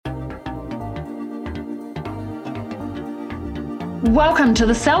Welcome to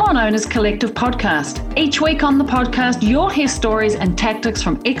the Salon Owners Collective podcast. Each week on the podcast, you'll hear stories and tactics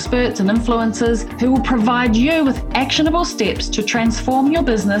from experts and influencers who will provide you with actionable steps to transform your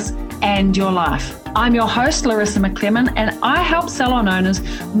business and your life. I'm your host, Larissa McClellan, and I help salon owners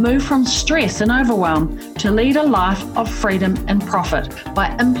move from stress and overwhelm to lead a life of freedom and profit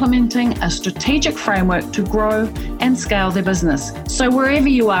by implementing a strategic framework to grow and scale their business. So wherever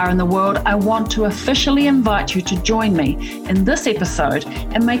you are in the world, I want to officially invite you to join me in this episode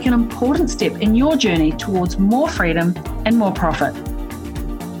and make an important step in your journey towards more freedom and more profit.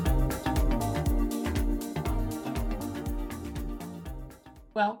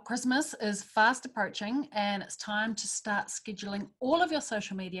 Well, Christmas is fast approaching and it's time to start scheduling all of your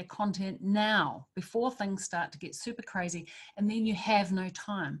social media content now before things start to get super crazy and then you have no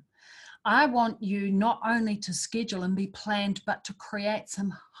time. I want you not only to schedule and be planned, but to create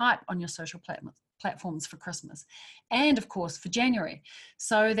some hype on your social platforms for Christmas and of course for January,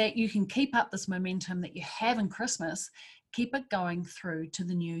 so that you can keep up this momentum that you have in Christmas, keep it going through to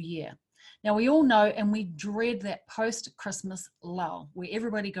the new year. Now, we all know and we dread that post-Christmas lull where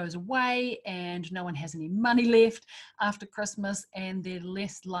everybody goes away and no one has any money left after Christmas and they're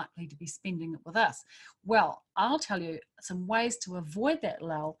less likely to be spending it with us. Well, I'll tell you some ways to avoid that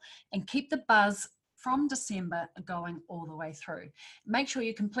lull and keep the buzz from December going all the way through. Make sure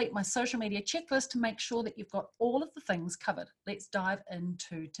you complete my social media checklist to make sure that you've got all of the things covered. Let's dive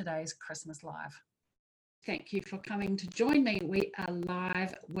into today's Christmas Live. Thank you for coming to join me. We are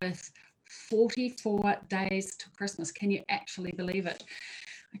live with 44 days to Christmas. Can you actually believe it?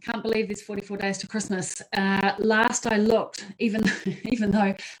 I can't believe there's 44 days to Christmas. Last I looked, even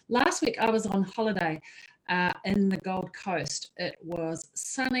though last week I was on holiday in the Gold Coast, it was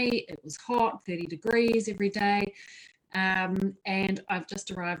sunny, it was hot, 30 degrees every day. And I've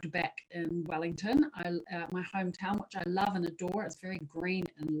just arrived back in Wellington, my hometown, which I love and adore. It's very green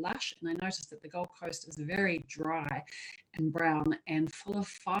and lush, and I noticed that the Gold Coast is very dry and brown and full of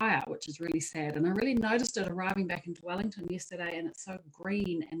fire, which is really sad. And I really noticed it arriving back into Wellington yesterday, and it's so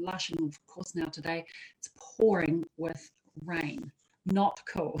green and lush, and of course now today it's pouring with rain. Not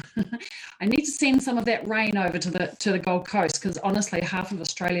cool. I need to send some of that rain over to the Gold Coast, because honestly half of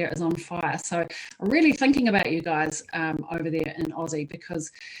Australia is on fire. So I'm really thinking about you guys over there in Aussie, because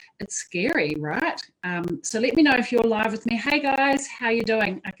it's scary, right? So let me know if you're live with me. Hey guys, how you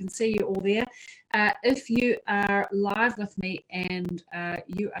doing? I can see you all there. If you are live with me and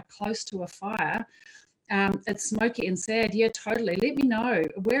you are close to a fire, it's smoky and sad. Yeah, totally. Let me know,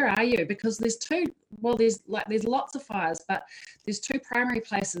 where are you? Because there's there's lots of fires, but there's two primary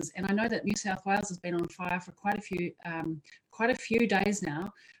places, and I know that New South Wales has been on fire for quite a few days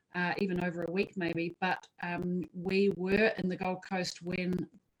now, even over a week maybe. But we were in the Gold Coast when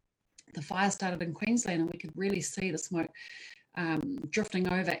the fire started in Queensland, and we could really see the smoke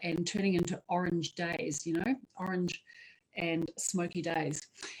drifting over and turning into orange days. Orange and smoky days.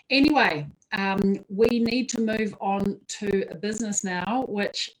 Anyway, we need to move on to business now,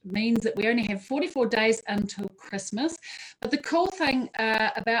 which means that we only have 44 days until Christmas. But the cool thing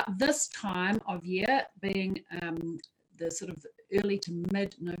about this time of year, being the sort of early to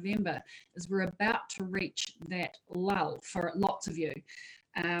mid-November, is we're about to reach that lull for lots of you.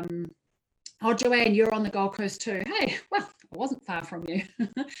 Oh, Joanne, you're on the Gold Coast too. Hey, well, I wasn't far from you.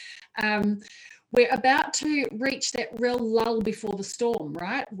 We're about to reach that real lull before the storm,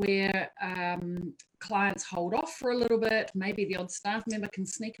 right? Where clients hold off for a little bit. Maybe the odd staff member can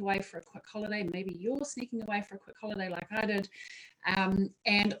sneak away for a quick holiday. Maybe you're sneaking away for a quick holiday like I did. And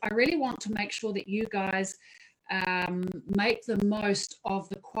I really want to make sure that you guys make the most of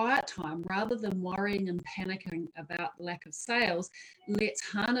the quiet time rather than worrying and panicking about lack of sales. Let's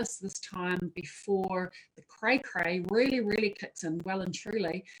harness this time before the cray really kicks in well and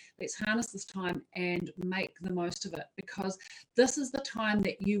truly. Let's harness this time and make the most of it, because this is the time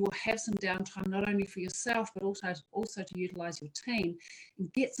that you will have some downtime, not only for yourself, but also to utilize your team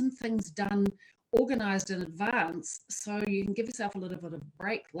and get some things done, organized in advance, so you can give yourself a little bit of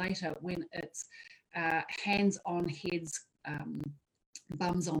break later when it's hands on heads,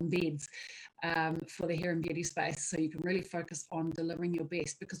 bums on beds for the hair and beauty space, so you can really focus on delivering your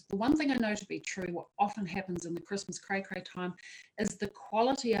best. Because the one thing I know to be true, what often happens in the Christmas cray time, is the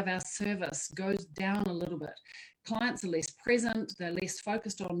quality of our service goes down a little bit. Clients are less present, they're less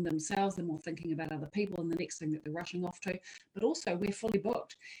focused on themselves, they're more thinking about other people and the next thing that they're rushing off to. But also we're fully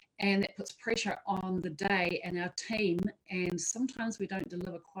booked, and that puts pressure on the day and our team, and sometimes we don't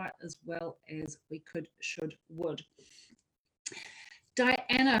deliver quite as well as we could, should, would.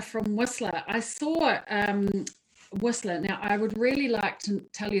 Diana from Whistler. I saw Whistler. Now, I would really like to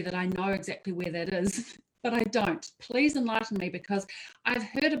tell you that I know exactly where that is. but I don't. Please enlighten me, because I've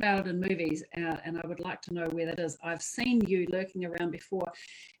heard about it in movies, and I would like to know where that is. I've seen you lurking around before,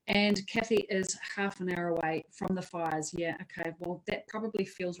 and Kathy is half an hour away from the fires. Yeah, okay, well, that probably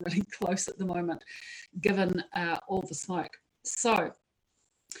feels really close at the moment, given all the smoke. So,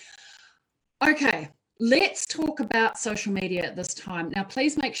 okay, let's talk about social media at this time. Now,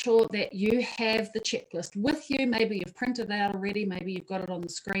 please make sure that you have the checklist with you. Maybe you've printed it out already. Maybe you've got it on the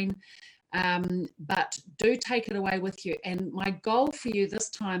screen. But do take it away with you. And my goal for you this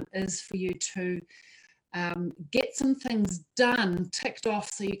time is for you to get some things done, ticked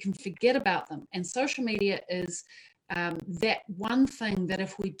off, so you can forget about them. And social media is that one thing that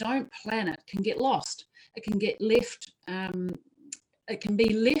if we don't plan it, can get lost. It can get left. It can be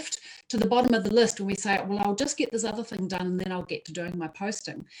left to the bottom of the list when we say, well, I'll just get this other thing done and then I'll get to doing my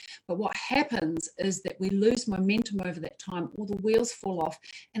posting. But what happens is that we lose momentum over that time, or the wheels fall off,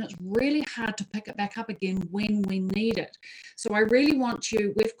 and it's really hard to pick it back up again when we need it. So I really want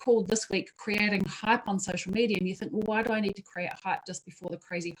you, we've called this week creating hype on social media, and you think, well, why do I need to create hype just before the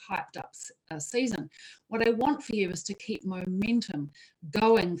crazy hyped up season? What I want for you is to keep momentum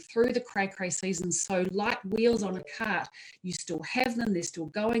going through the cray season. So like wheels on a cart, you still have them, they're still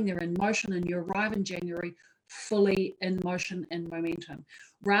going, they're in motion, and you arrive in January fully in motion and momentum,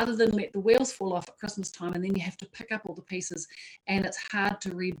 rather than let the wheels fall off at Christmas time and then you have to pick up all the pieces and it's hard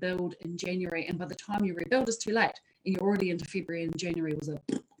to rebuild in January, and by the time you rebuild it's too late and you're already into February, and January was a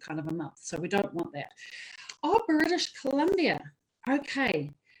kind of a month, so we don't want that. Oh, British Columbia, okay,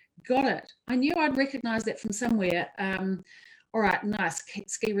 got it. I knew I'd recognize that from somewhere. All right, nice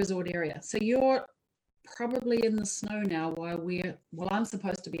ski resort area. So you're probably in the snow now while I'm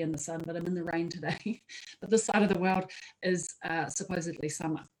supposed to be in the sun, but I'm in the rain today. But this side of the world is supposedly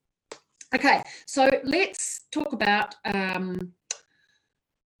summer. Okay, so let's talk about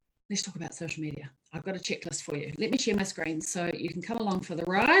social media. I've got a checklist for you. Let me share my screen so you can come along for the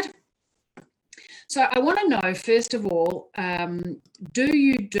ride. So I want to know, first of all, do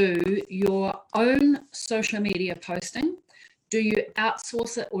you do your own social media posting? Do you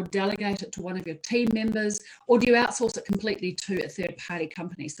outsource it or delegate it to one of your team members, or do you outsource it completely to a third-party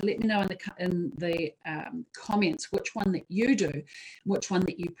company? So let me know in the comments which one that you do, which one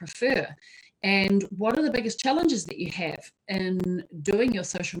that you prefer, and what are the biggest challenges that you have in doing your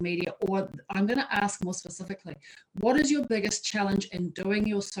social media. Or I'm going to ask more specifically, what is your biggest challenge in doing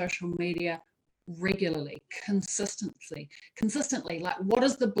your social media regularly, consistently? Like, what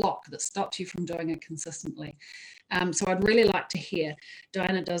is the block that stops you from doing it consistently? So I'd really like to hear.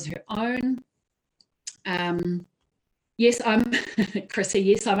 Diana does her own. Yes, I'm Chrissy.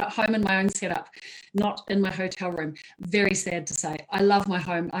 Yes, I'm at home in my own setup, not in my hotel room. Very sad to say. I love my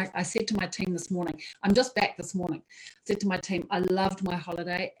home. I said to my team this morning, I'm just back this morning, said to my team, I loved my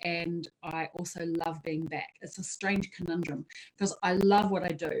holiday and I also love being back. It's a strange conundrum because I love what I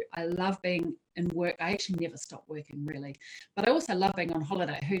do. I love being in work. I actually never stop working, really. But I also love being on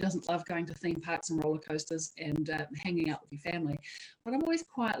holiday. Who doesn't love going to theme parks and roller coasters and hanging out with your family? But I've always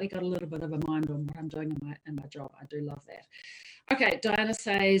quietly got a little bit of a mind on what I'm doing in my job. I do love that. Okay, Diana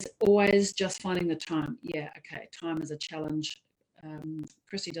says, always just finding the time. Yeah, okay, time is a challenge.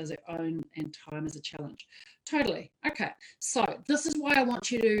 Chrissy does her own, and time is a challenge. Totally. Okay, so this is why I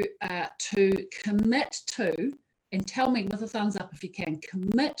want you to commit to, and tell me with a thumbs up if you can,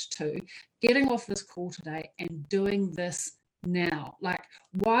 commit to getting off this call today and doing this now. Like,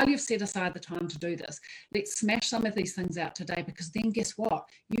 while you've set aside the time to do this, let's smash some of these things out today, because then guess what?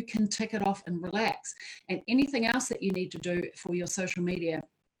 You can tick it off and relax. And anything else that you need to do for your social media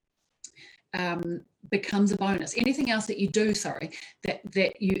becomes a bonus. Anything else that you do,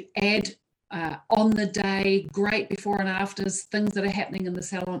 that you add on the day, great before and afters, things that are happening in the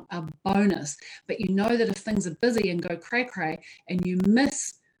salon, are bonus. But you know that if things are busy and go cray and you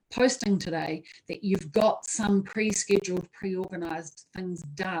miss posting today, that you've got some pre-scheduled, pre-organized things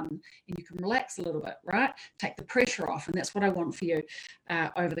done, and you can relax a little bit, right? Take the pressure off, and that's what I want for you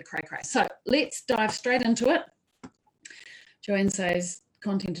over the cray. So let's dive straight into it. Joanne says,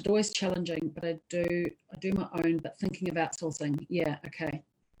 content is always challenging, but I do my own, but thinking of outsourcing. Yeah, okay.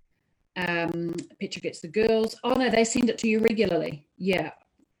 Petra gets the girls. Oh no, they send it to you regularly. Yeah,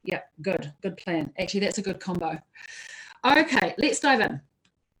 good plan. Actually, that's a good combo. Okay, let's dive in.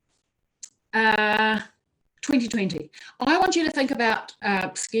 2020. I want you to think about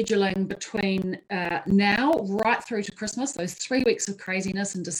scheduling between now right through to Christmas, those 3 weeks of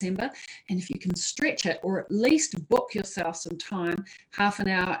craziness in December. And if you can stretch it, or at least book yourself some time, half an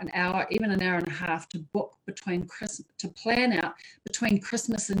hour, even an hour and a half, to book between Christmas, to plan out between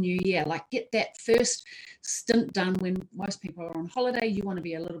Christmas and New Year. Like, get that first stint done when most people are on holiday. You want to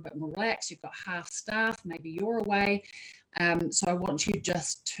be a little bit more relaxed. You've got half staff, maybe you're away. So I want you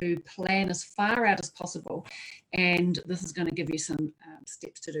just to plan as far out as possible, and this is going to give you some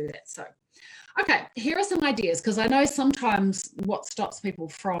steps to do that. So, okay, here are some ideas, because I know sometimes what stops people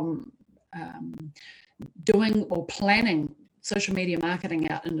from doing or planning social media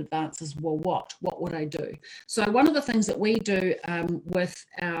marketing out in advance is, well, what would I do? So one of the things that we do with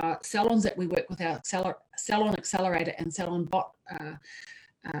our salons that we work with, our Salon Accelerator and Salon Bot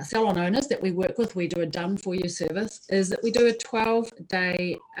salon owners that we work with, we do a done for you service, is that we do a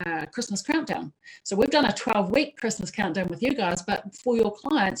 12-day Christmas countdown. So we've done a 12-week Christmas countdown with you guys, but for your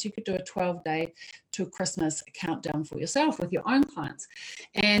clients, you could do a 12-day to Christmas countdown for yourself with your own clients,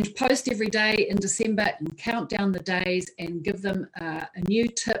 and post every day in December and count down the days and give them a new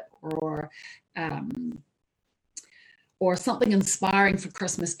tip or something inspiring for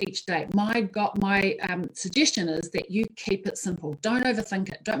Christmas each day. My suggestion is that you keep it simple. Don't overthink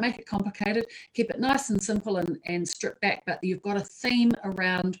it. Don't make it complicated. Keep it nice and simple and stripped back, but you've got a theme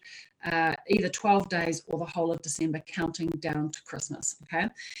around either 12 days or the whole of December, counting down to Christmas, okay?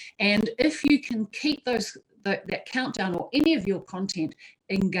 And if you can keep that countdown or any of your content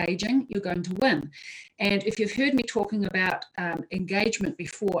engaging, you're going to win. And if you've heard me talking about engagement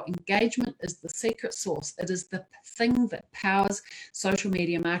before, engagement is the secret sauce. It is the thing that powers social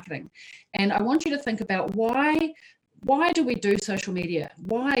media marketing. And I want you to think about why do we do social media?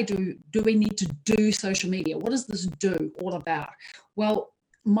 Why do we need to do social media? What does this do all about? Well,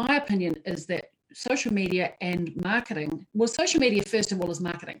 my opinion is that social media and marketing, well, social media first of all is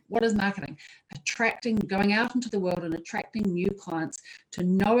marketing. What is marketing? Going out into the world and attracting new clients to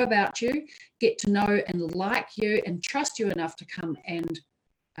know about you, get to know and like you and trust you enough to come and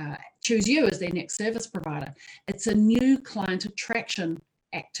choose you as their next service provider. It's a new client attraction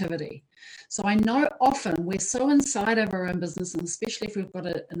activity. So I know often we're so inside of our own business, and especially if we've got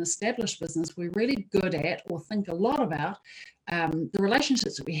an established business, we're really good at or think a lot about the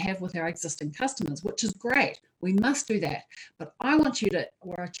relationships that we have with our existing customers, which is great. We must do that. But I want you to,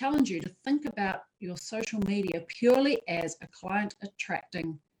 or I challenge you to think about your social media purely as a client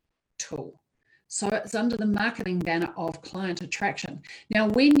attracting tool. So it's under the marketing banner of client attraction. Now,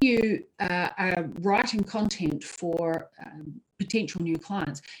 when you are writing content for potential new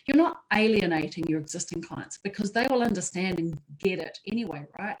clients, you're not alienating your existing clients, because they will understand and get it anyway,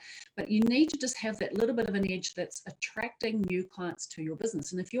 right? But you need to just have that little bit of an edge that's attracting new clients to your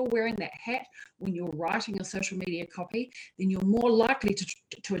business. And if you're wearing that hat when you're writing a social media copy, then you're more likely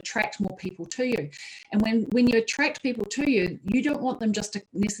to attract more people to you. And when you attract people to you, you don't want them just to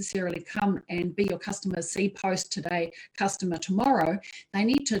necessarily come and be your customer, see post today, customer tomorrow. They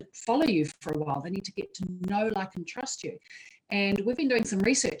need to follow you for a while. They need to get to know, like, and trust you. And we've been doing some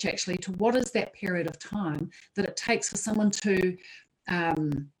research actually to what is that period of time that it takes for someone to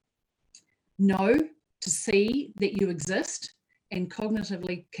know, to see that you exist, and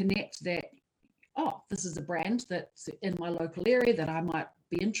cognitively connect that, oh, this is a brand that's in my local area that I might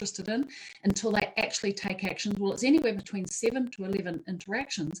be interested in, until they actually take actions. Well, it's anywhere between 7 to 11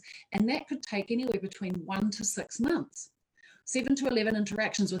 interactions, and that could take anywhere between 1 to 6 months. 7 to 11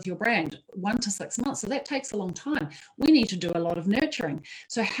 interactions with your brand, 1 to 6 months. So that takes a long time. We need to do a lot of nurturing.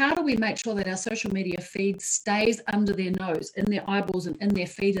 So how do we make sure that our social media feed stays under their nose, in their eyeballs and in their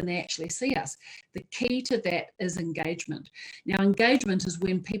feed, and they actually see us? The key to that is engagement. Now, engagement is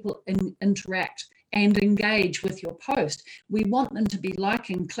when people interact and engage with your post. We want them to be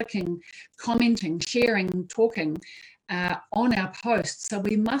liking, clicking, commenting, sharing, talking on our posts. So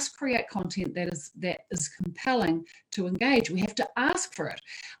we must create content that is compelling to engage. We have to ask for it.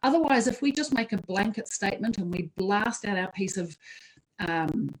 Otherwise, if we just make a blanket statement and we blast out our piece of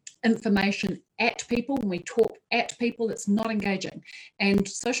information at people, when we talk at people, it's not engaging. And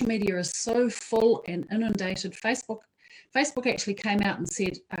social media is so full and inundated. Facebook actually came out and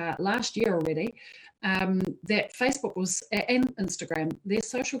said last year already that Facebook and Instagram, their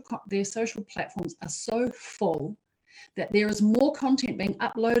social platforms are so full that there is more content being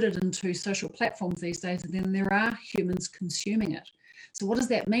uploaded into social platforms these days than there are humans consuming it. So what does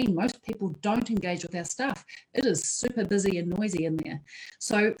that mean? Most people don't engage with our stuff. It is super busy and noisy in there.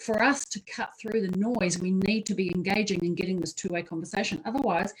 So for us to cut through the noise, we need to be engaging and getting this two-way conversation.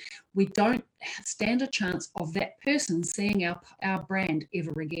 Otherwise, we don't stand a chance of that person seeing our brand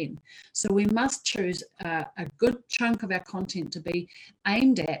ever again. So we must choose a good chunk of our content to be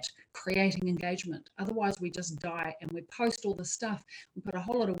aimed at creating engagement. Otherwise, we just die and we post all this stuff. We put a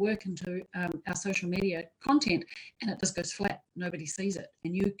whole lot of work into our social media content and it just goes flat. Nobody sees it.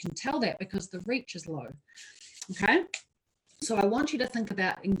 And you can tell that because the reach is low. Okay. So I want you to think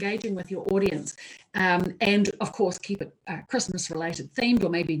about engaging with your audience, and of course keep it Christmas related themed, or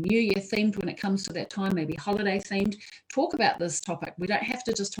maybe New Year themed when it comes to that time, maybe holiday themed. Talk about this topic. We don't have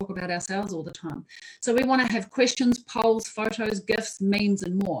to just talk about ourselves all the time. So we want to have questions, polls, photos, GIFs, memes,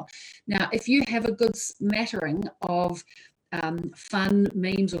 and more. Now, if you have a good smattering of fun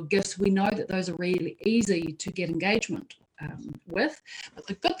memes or GIFs, we know that those are really easy to get engagement with. But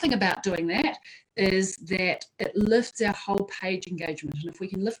the good thing about doing that is that it lifts our whole page engagement. And if we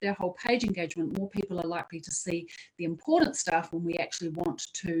can lift our whole page engagement, more people are likely to see the important stuff when we actually want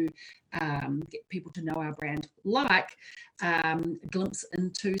to get people to know our brand, like a glimpse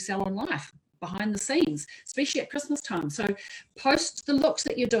into salon life, behind the scenes, especially at Christmas time. So post the looks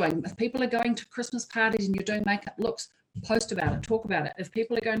that you're doing. If people are going to Christmas parties and you're doing makeup looks, post about it, talk about it. If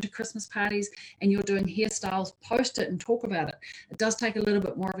people are going to Christmas parties and you're doing hairstyles, post it and talk about it. It does take a little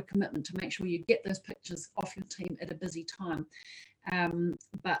bit more of a commitment to make sure you get those pictures off your team at a busy time.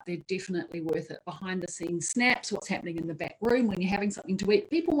 But they're definitely worth it. Behind the scenes snaps, what's happening in the back room when you're having something to eat.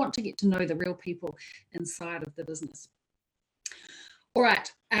 People want to get to know the real people inside of the business. All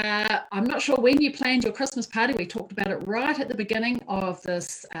right, I'm not sure when you planned your Christmas party. We talked about it right at the beginning of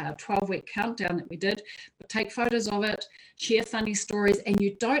this 12-week countdown that we did, but take photos of it, share funny stories, and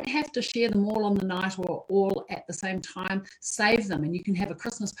you don't have to share them all on the night or all at the same time. Save them, and you can have a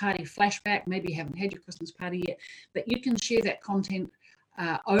Christmas party flashback. Maybe you haven't had your Christmas party yet, but you can share that content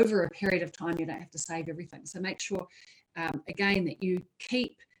over a period of time. You don't have to save everything. So make sure, again, that you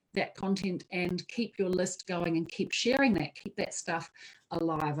keep that content and keep your list going and keep sharing that, keep that stuff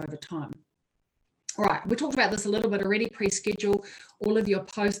alive over time. All right, we talked about this a little bit already. Pre-schedule all of your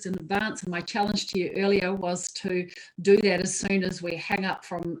posts in advance, and my challenge to you earlier was to do that as soon as we hang up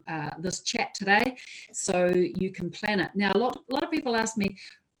from this chat today, so you can plan it. Now, a lot of people ask me,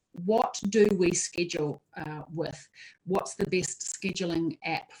 what do we schedule with? What's the best scheduling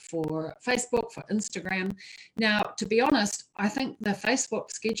app for Facebook, for Instagram? Now, to be honest, I think the Facebook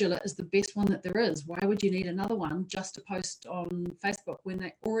scheduler is the best one that there is. Why would you need another one just to post on Facebook when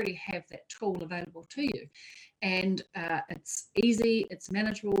they already have that tool available to you? And it's easy, it's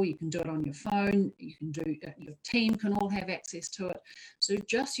manageable. You can do it on your phone. You can do your team can all have access to it. So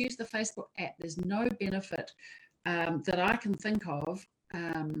just use the Facebook app. There's no benefit that I can think of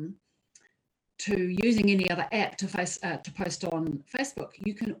to using any other app to post on Facebook.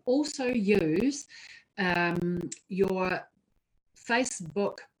 You can also use your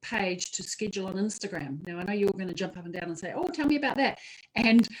Facebook page to schedule on Instagram. Now, I know you're going to jump up and down and say, oh, tell me about that.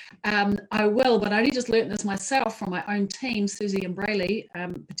 And I will, but I only just learned this myself from my own team, Susie and Brayley.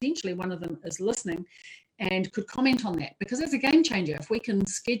 Potentially one of them is listening and could comment on that, because it's a game changer. If we can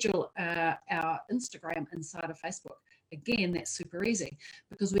schedule our Instagram inside of Facebook, again, that's super easy,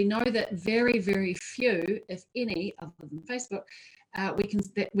 because we know that very, very few, if any, other than Facebook,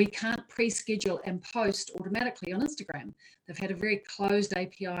 we can't pre-schedule and post automatically on Instagram. They've had a very closed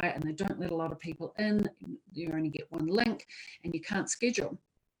API and they don't let a lot of people in. You only get one link and you can't schedule.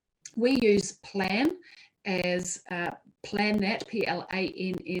 We use Plan as PlanNat,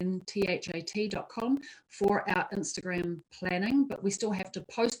 PLANNTHAT.com for our Instagram planning, but we still have to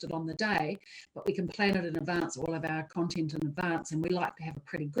post it on the day, but we can plan it in advance, all of our content in advance, and we like to have a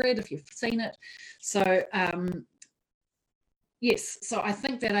pretty grid if you've seen it. So yes, so I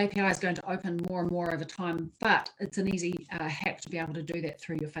think that API is going to open more and more over time, but it's an easy hack to be able to do that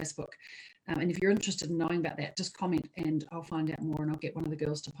through your Facebook. And if you're interested in knowing about that, just comment and I'll find out more and I'll get one of the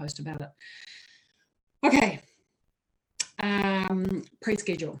girls to post about it. Okay,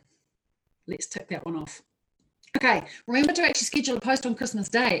 pre-schedule. Let's tick that one off. Okay, remember to actually schedule a post on Christmas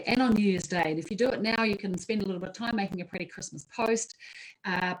Day and on New Year's Day. And if you do it now, you can spend a little bit of time making a pretty Christmas post,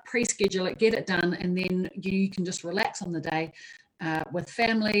 pre-schedule it, get it done, and then you can just relax on the day with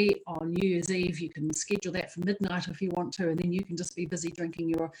family. On New Year's Eve, you can schedule that for midnight if you want to, and then you can just be busy drinking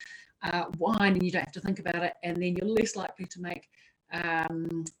your wine and you don't have to think about it, and then you're less likely to make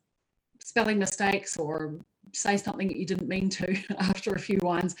spelling mistakes or say something that you didn't mean to after a few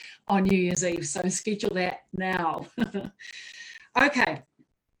wines on New Year's Eve. So schedule that now. Okay,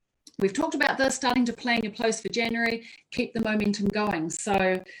 we've talked about this, starting to plan your post for January, keep the momentum going.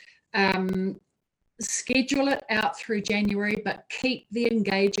 So schedule it out through January, but keep the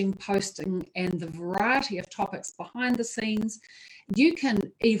engaging posting and the variety of topics behind the scenes. You can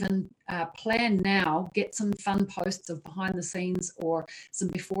even plan now, get some fun posts of behind the scenes or some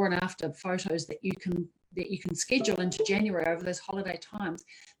before and after photos that you can schedule into January over those holiday times.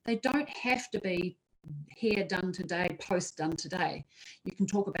 They don't have to be hair done today, post done today. You can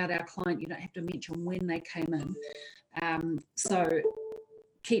talk about our client. You don't have to mention when they came in. So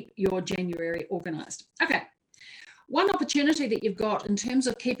keep your January organized. Okay. One opportunity that you've got in terms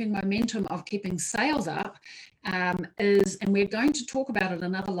of keeping momentum, of keeping sales up, is, and we're going to talk about it in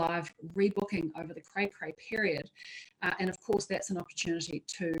another live, rebooking over the cray-cray period. And of course, that's an opportunity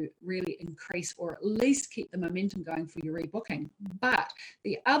to really increase or at least keep the momentum going for your rebooking. But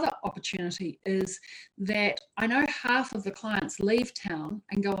the other opportunity is that I know half of the clients leave town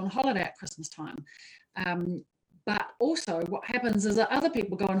and go on holiday at Christmas time. But also what happens is that other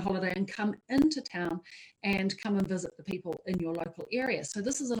people go on holiday and come into town and come and visit the people in your local area. So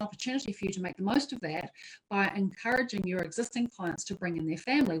this is an opportunity for you to make the most of that by encouraging your existing clients to bring in their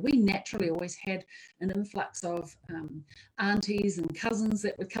family. We naturally always had an influx of aunties and cousins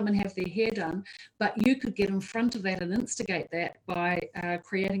that would come and have their hair done, but you could get in front of that and instigate that by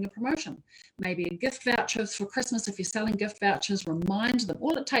creating a promotion. Maybe a gift vouchers for Christmas. If you're selling gift vouchers, remind them.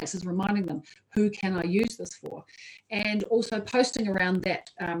 All it takes is reminding them, who can I use this for? And also posting around that,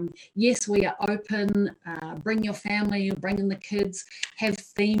 yes, we are open, bring your family, bring in the kids, have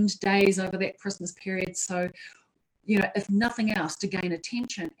themed days over that Christmas period. So, you know, if nothing else, to gain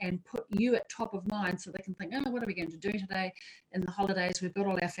attention and put you at top of mind so they can think, oh, what are we going to do today in the holidays? We've got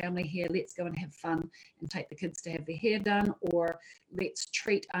all our family here. Let's go and have fun and take the kids to have their hair done, or let's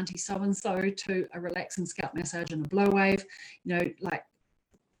treat Auntie so-and-so to a relaxing scalp massage and a blow wave. You know, like,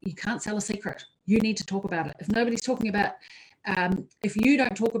 you can't sell a secret. You need to talk about it. If nobody's talking about, if you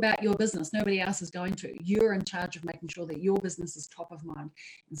don't talk about your business, nobody else is going to. You're in charge of making sure that your business is top of mind.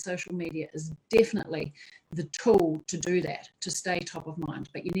 And social media is definitely the tool to do that, to stay top of mind.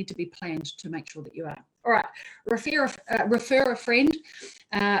 But you need to be planned to make sure that you are. All right, refer a friend,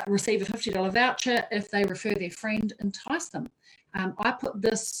 receive a $50 voucher. If they refer their friend, entice them. I put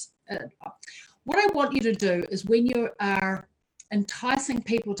this, what I want you to do is when you are enticing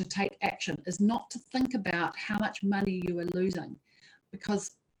people to take action is not to think about how much money you are losing,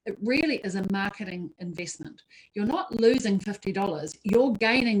 because it really is a marketing investment. You're not losing $50, you're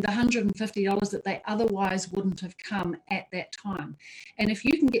gaining the $150 that they otherwise wouldn't have come at that time. And if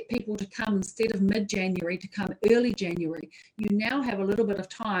you can get people to come instead of mid-January to come early January, you now have a little bit of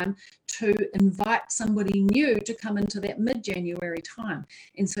time to invite somebody new to come into that mid-January time.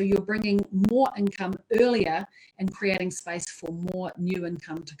 And so you're bringing more income earlier and creating space for more new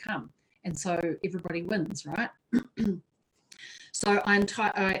income to come. And so everybody wins, right? So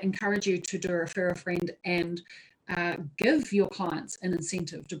I encourage you to do a refer a friend and give your clients an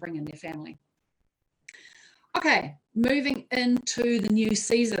incentive to bring in their family. Okay, moving into the new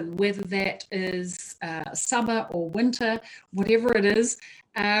season, whether that is summer or winter, whatever it is,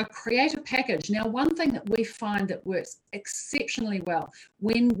 create a package. Now, one thing that we find that works exceptionally well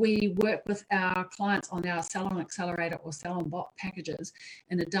when we work with our clients on our Salon Accelerator or Salon Bot packages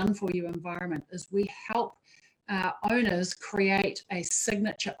in a done-for-you environment is we help owners create a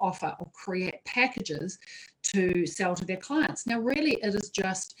signature offer or create packages to sell to their clients. Now, really, it is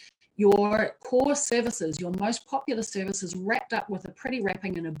just your core services, your most popular services, wrapped up with a pretty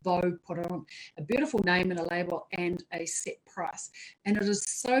wrapping and a bow, put on a beautiful name and a label and a set price. And it is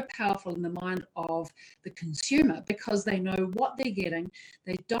so powerful in the mind of the consumer because they know what they're getting.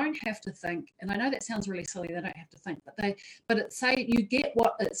 They don't have to think, and I know that sounds really silly, they don't have to think, but it say you get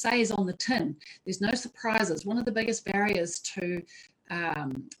what it says on the tin. There's no surprises. One of the biggest barriers to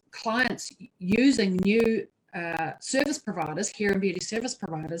clients using new service providers, hair and beauty service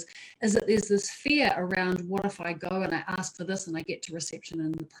providers, is that there's this fear around, what if I go and I ask for this and I get to reception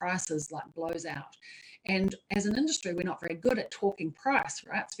and the prices like blows out. And as an industry, we're not very good at talking price,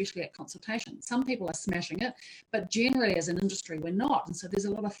 right? Especially at consultation. Some people are smashing it, but generally as an industry, we're not. And so there's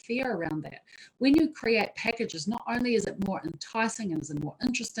a lot of fear around that. When you create packages, not only is it more enticing and is it more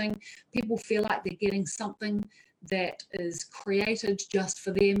interesting, people feel like they're getting something that is created just for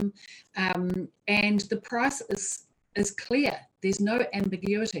them, and the price is clear. There's no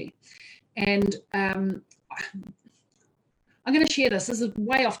ambiguity. And I'm going to share this. This is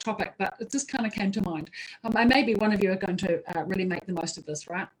way off topic, but it just kind of came to mind. Maybe one of you are going to really make the most of this,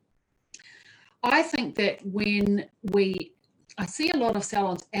 right? I think that when we I see a lot of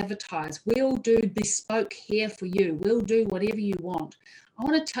salons advertise, we'll do bespoke hair for you, we'll do whatever you want. I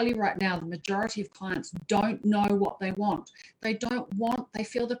want to tell you right now, the majority of clients don't know what they want. They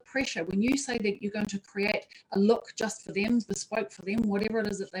feel the pressure. When you say that you're going to create a look just for them, bespoke for them, whatever it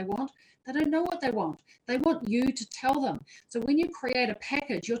is that they want, they don't know what they want. They want you to tell them. So when you create a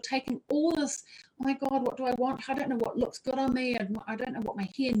package, you're taking all this, oh my God, what do I want? I don't know what looks good on me. I don't know what my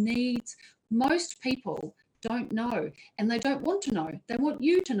hair needs. Most people don't know, and they don't want to know. They want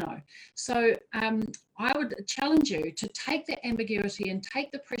you to know. So I would challenge you to take that ambiguity and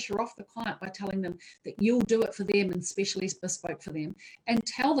take the pressure off the client by telling them that you'll do it for them and specially bespoke for them, and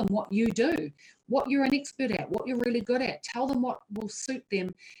tell them what you do, what you're an expert at, what you're really good at. Tell them what will suit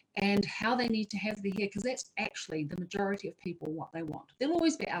them and how they need to have their hair, because that's actually the majority of people what they want. There'll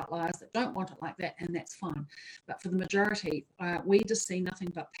always be outliers that don't want it like that, and that's fine. But for the majority, we just see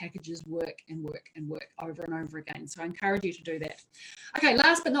nothing but packages work and work and work over and over again. So I encourage you to do that. Okay,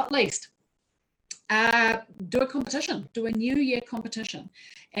 last but not least, do a competition, do a New Year competition,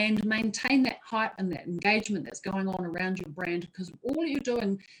 and maintain that hype and that engagement that's going on around your brand, because all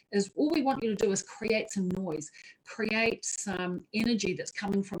we want you to do is create some noise, create some energy that's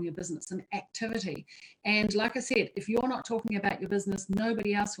coming from your business, some activity. And like I said, if you're not talking about your business,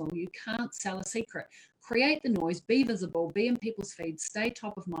 nobody else will. You can't sell a secret. Create the noise, be visible, be in people's feeds, stay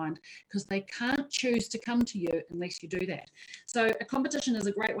top of mind, because they can't choose to come to you unless you do that. So a competition is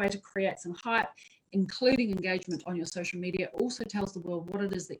a great way to create some hype, including engagement on your social media. Also tells the world what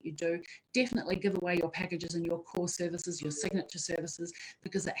it is that you do. Definitely give away your packages and your core services, your signature services,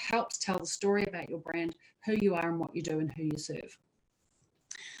 because it helps tell the story about your brand, who you are and what you do and who you serve.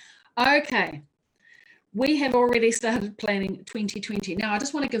 Okay. We have already started planning 2020. Now, I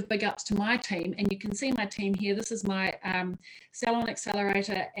just want to give big ups to my team, and you can see my team here. This is my Salon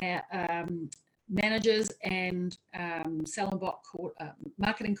Accelerator managers and Salon Bot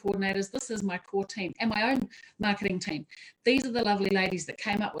marketing coordinators. This is my core team and my own marketing team. These are the lovely ladies that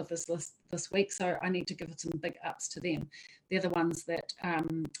came up with this list this week, so I need to give some big ups to them. They're the ones that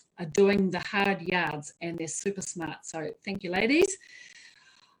are doing the hard yards, and they're super smart. So thank you, ladies.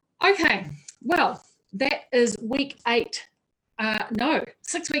 Okay, well, that is week 8.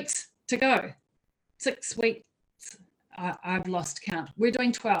 6 weeks to go. 6 weeks. I've lost count. We're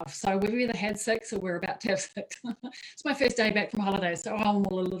doing 12. So we've either had 6 or we're about to have 6. It's my first day back from holidays, so I'm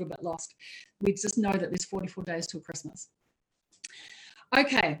all a little bit lost. We just know that there's 44 days till Christmas.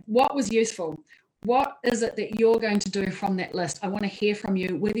 Okay, what was useful? What is it that you're going to do from that list? I want to hear from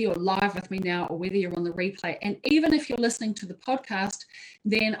you, whether you're live with me now or whether you're on the replay. And even if you're listening to the podcast,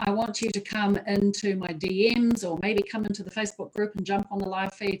 then I want you to come into my DMs, or maybe come into the Facebook group and jump on the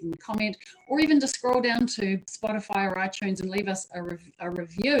live feed and comment, or even just scroll down to Spotify or iTunes and leave us a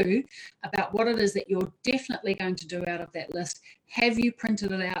review about what it is that you're definitely going to do out of that list. Have you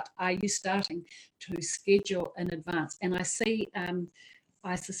printed it out? Are you starting to schedule in advance? And I see...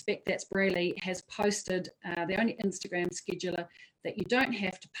 I suspect that's Braley has posted the only Instagram scheduler that you don't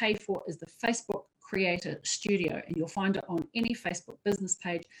have to pay for is the Facebook Creator Studio, and you'll find it on any Facebook business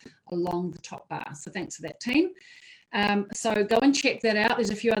page along the top bar. So thanks for that, team. So go and check that out.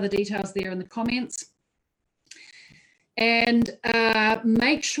 There's a few other details there in the comments. And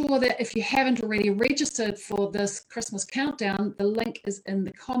make sure that if you haven't already registered for this Christmas countdown, the link is in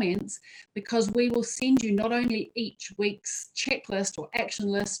the comments, because we will send you not only each week's checklist or action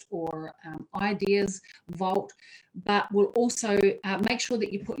list or ideas vault, but we'll also make sure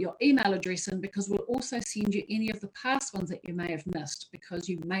that you put your email address in, because we'll also send you any of the past ones that you may have missed, because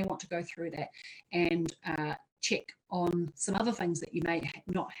you may want to go through that and check on some other things that you may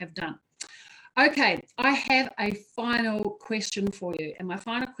not have done. Okay, I have a final question for you, and my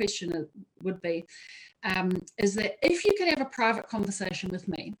final question would be, is that if you could have a private conversation with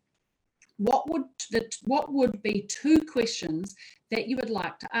me, what would be 2 questions that you would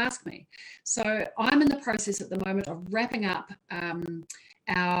like to ask me? So I'm in the process at the moment of wrapping up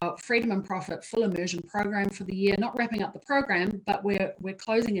our Freedom and Profit Full Immersion program for the year. Not wrapping up the program, but we're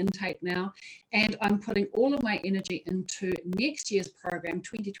closing intake now, and I'm putting all of my energy into next year's program,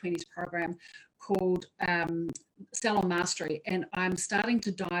 2020's program, called Salon Mastery, and I'm starting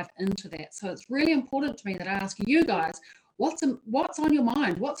to dive into that. So it's really important to me that I ask you guys, what's on your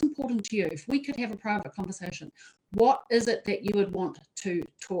mind? What's important to you? If we could have a private conversation, what is it that you would want to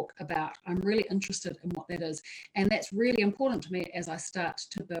talk about? I'm really interested in what that is, and that's really important to me as I start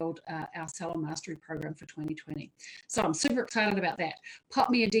to build our Salon Mastery program for 2020. So I'm super excited about that.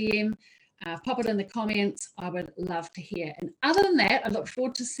 Pop me a DM. pop it in the comments. I would love to hear. And other than that, I look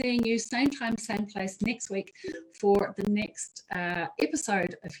forward to seeing you same time, same place next week for the next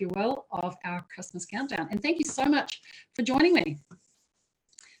episode, if you will, of our Christmas countdown. And thank you so much for joining me.